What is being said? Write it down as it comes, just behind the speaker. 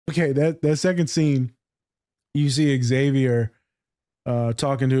Okay, that second scene, you see Xavier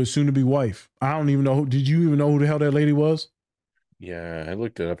talking to his soon-to-be wife. I don't even know. Did you even know who the hell that lady was? Yeah, I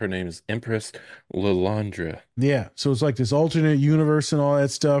looked it up. Her name is Empress Lalandra. Yeah. So it's like this alternate universe and all that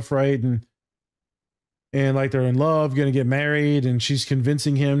stuff, right? And like they're in love, gonna get married, and she's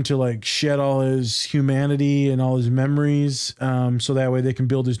convincing him to like shed all his humanity and all his memories, so that way they can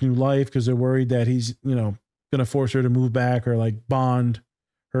build his new life because they're worried that he's, gonna force her to move back or like bond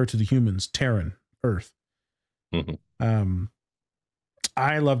her to the humans, Terran, Earth. Mhm. Um,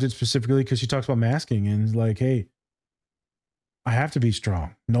 I loved it specifically because she talks about masking and like, hey, I have to be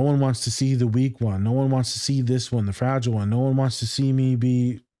strong. No one wants to see the weak one. No one wants to see this one, the fragile one. No one wants to see me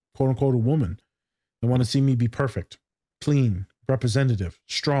be quote unquote a woman. They want to see me be perfect, clean, representative,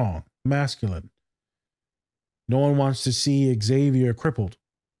 strong, masculine. No one wants to see Xavier crippled.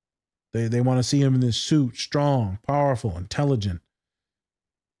 They want to see him in this suit, strong, powerful, intelligent.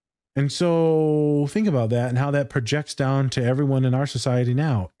 And so think about that and how that projects down to everyone in our society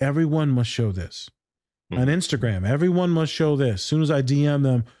now. Everyone must show this. On Mhm. Instagram, everyone must show this. As soon as I DM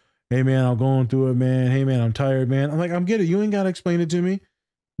them, hey man, I'm going through it, man. Hey man, I'm tired, man. I'm like, I'm getting it. You ain't got to explain it to me.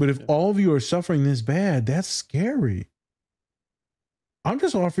 But if Yeah. all of you are suffering this bad, that's scary. I'm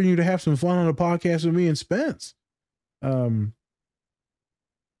just offering you to have some fun on a podcast with me and Spence. Um,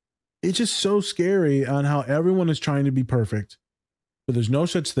 it's just so scary on how everyone is trying to be perfect, but there's no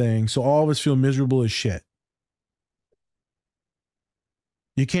such thing. So all of us feel miserable as shit.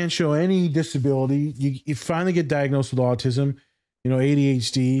 You can't show any disability. You finally get diagnosed with autism,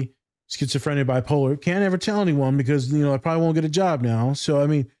 ADHD, schizophrenia, bipolar. Can't ever tell anyone because, I probably won't get a job now. So, I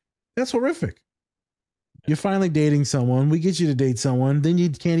mean, that's horrific. You're finally dating someone. We get you to date someone. Then you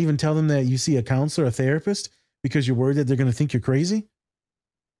can't even tell them that you see a counselor, a therapist, because you're worried that they're going to think you're crazy.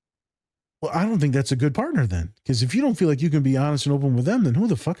 Well, I don't think that's a good partner then. Because if you don't feel like you can be honest and open with them, then who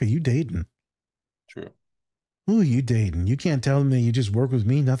the fuck are you dating? True. Who are you dating? You can't tell them that you just work with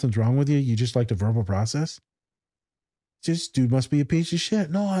me. Nothing's wrong with you. You just like the verbal process. Just dude must be a piece of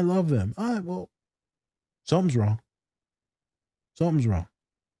shit. No, I love them. All right, well, something's wrong. Something's wrong.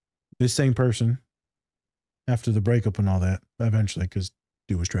 This same person, after the breakup and all that, eventually, because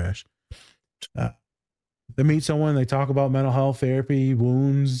dude was trash. They meet someone, they talk about mental health, therapy,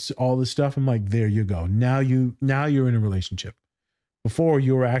 wounds, all this stuff. I'm like, there you go. Now you're in a relationship. Before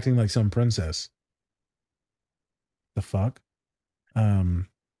you were acting like some princess. The fuck?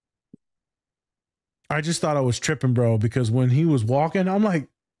 I just thought I was tripping, bro, because when he was walking, I'm like,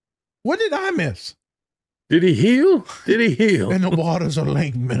 what did I miss? Did he heal? Did he heal? And the waters are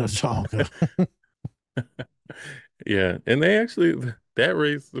Lake Minnetonka. Yeah, and they actually that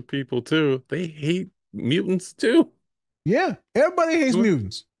race the people too. They hate mutants too. Yeah, everybody hates No,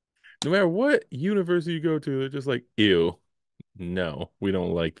 mutants. no matter what university you go to, they're just like, ew, no, we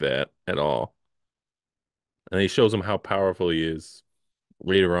don't like that at all. And he shows him how powerful he is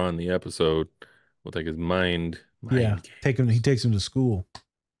later on in the episode with like his Yeah, mind he games. takes him to school.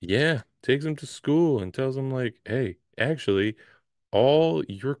 Yeah, takes him to school and tells him like, hey, actually, all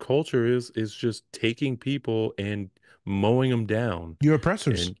your culture is just taking people and mowing them down. Your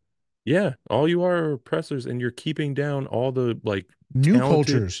oppressors, And yeah, all you are oppressors and you're keeping down all the like new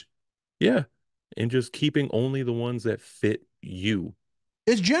talented, cultures. yeah, and just keeping only the ones that fit you.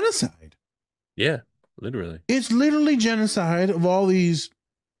 It's genocide. Yeah, literally. It's literally genocide of all these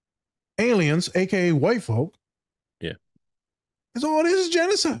aliens, aka white folk. Yeah. That's all it is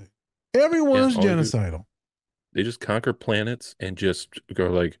genocide. Everyone Yeah, is all they do, genocidal. they just conquer planets and just go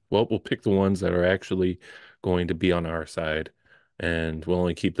like, well, we'll pick the ones that are actually going to be on our side and we'll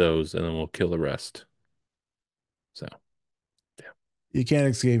only keep those and then we'll kill the rest. So, yeah. You can't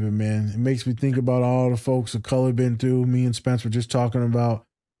escape it, man. It makes me think about all the folks of color been through. Me and Spence were just talking about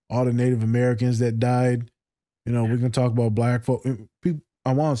all the Native Americans that died. Yeah. We can talk about black folk.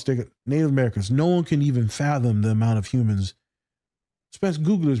 I want to stick it. Native Americans. No one can even fathom the amount of humans. Spence,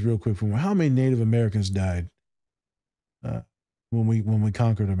 Google this real quick for me. How many Native Americans died uh, when we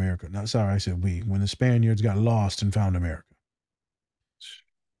conquered America? No, sorry, I said we. When the Spaniards got lost and found America.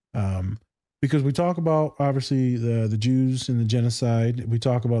 Um, because we talk about obviously the Jews and the genocide. We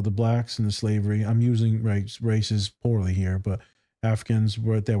talk about the blacks and the slavery. I'm using races poorly here, but Africans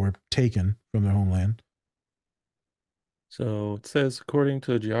that were taken from their homeland. So it says, according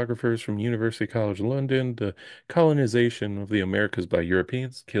to geographers from University College London, the colonization of the Americas by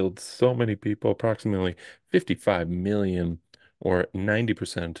Europeans killed so many people, approximately 55 million, or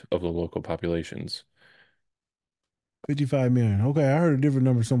 90% of the local populations. 55 million. Okay, I heard a different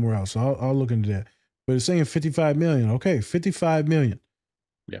number somewhere else. So I'll look into that. But it's saying 55 million. Okay, 55 million.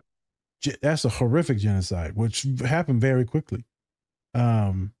 Yeah. That's a horrific genocide, which happened very quickly.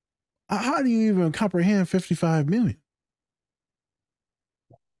 Um, How do you even comprehend 55 million?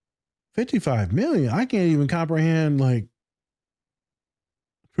 55 million? I can't even comprehend, like,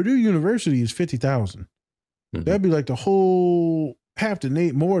 Purdue University is 50,000. Mhm. That'd be like the whole half the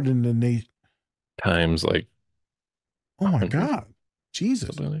Nate more than the Nate. Times like Oh my 100, God. Jesus.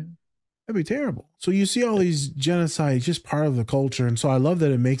 something like that. That'd be terrible. So you see all Yeah. these genocides just part of the culture. And so I love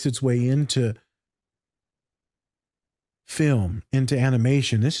that it makes its way into film, into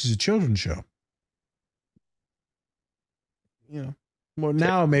animation. This is a children's show. You know. Well,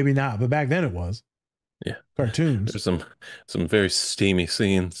 now Technically. maybe not, but back then it was. Yeah. Cartoons. There's some very steamy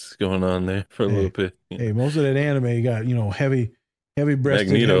scenes going on there for a little Hey, bit. You know. hey, most of that anime got, heavy breasted,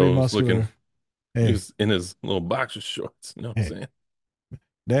 heavy Magneto's looking, muscular. he Hey, was in his little boxer shorts. You know what I'm hey, saying?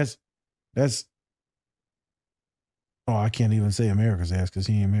 that's that's oh, I can't even say America's ass because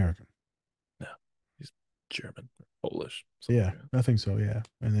he ain't American. No, he's German or Polish, something Yeah, like that. I think so. Yeah,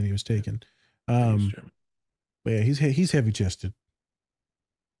 and then he was Yeah, taken. I think he's Um, German. but yeah, he's heavy chested.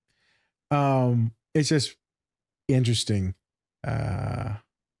 It's just interesting. Uh,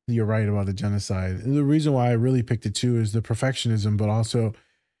 you're right about the genocide. And the reason why I really picked it too is the perfectionism, but also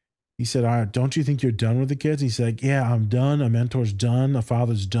he said, "All right, don't you think you're done with the kids?" He's like, "Yeah, I'm done. A mentor's done. A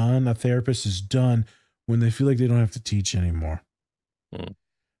father's done. A therapist is done when they feel like they don't have to teach anymore. Mm.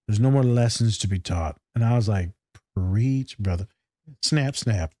 There's no more lessons to be taught." And I was like, "Preach, brother. Snap,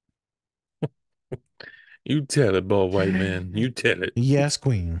 snap. You tell it, boy, white man. You tell it. Yes,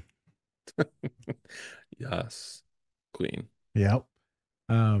 queen." Yes, Queen. Yep.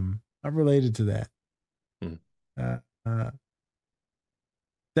 I related to that. Mm. Uh, uh,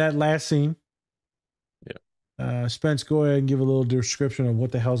 that last scene, Yeah. Spence, go ahead and give a little description of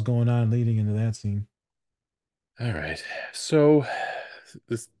what the hell's going on leading into that scene. All right. So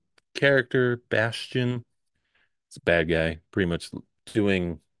this character, Bastion, it's a bad guy, pretty much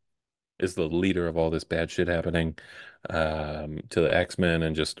doing is the leader of all this bad shit happening to the X-Men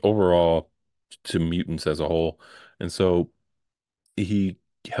and just overall to mutants as a whole. And so he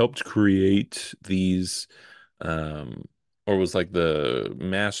helped create these or was like the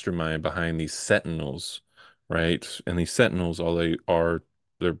mastermind behind these Sentinels, right? And these Sentinels, all they are,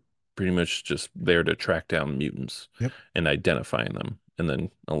 they're pretty much just there to track down mutants Yep. and identifying them and then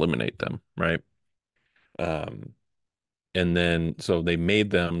eliminate them, right? Um, and then so they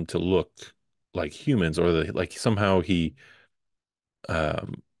made them to look like humans, or they, like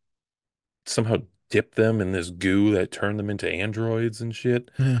um somehow dipped them in this goo that turned them into androids and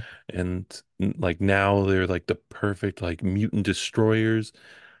shit. Yeah. And like now they're like the perfect like mutant destroyers.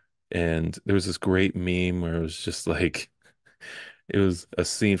 And there was this great meme where it was just like it was a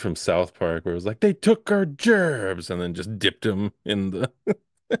scene from South Park where it was like they took our gerbs and then just dipped them in the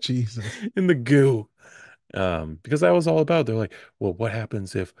Jesus. in the goo. Because that was all about. They're like, well, what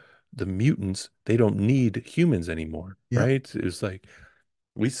happens if the mutants they don't need humans anymore, Yep. right? It's like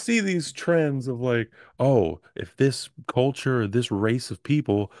we see these trends of like, oh, if this culture or this race of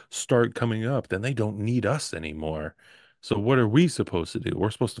people start coming up, then they don't need us anymore. So what are we supposed to do?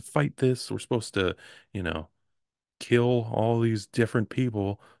 We're supposed to fight this. We're supposed to, you know, kill all these different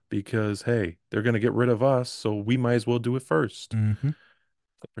people because hey, they're gonna get rid of us, so we might as well do it first. Mm-hmm.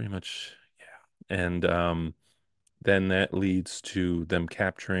 So pretty much, yeah. And then that leads to them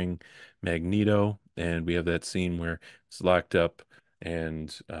capturing Magneto, and we have that scene where it's locked up,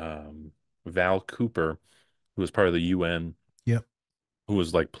 and Val Cooper, who was part of the UN, Yep. who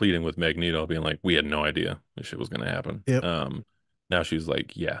was like pleading with Magneto, being like, "We had no idea this shit was gonna happen." Yep. Now she's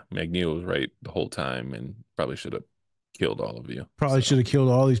like, "Yeah, Magneto was right the whole time, and probably should have killed all of you." Probably should So have killed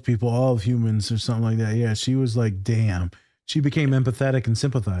all these people, all of humans, or something like that. Yeah. She was like, damn. She became yeah, empathetic and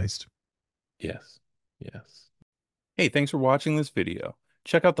sympathized. yes, yes. Hey, thanks for watching this video.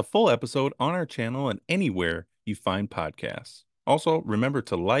 Check out the full episode on our channel and anywhere you find podcasts. Also, remember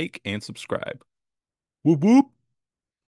to like and subscribe. Whoop whoop!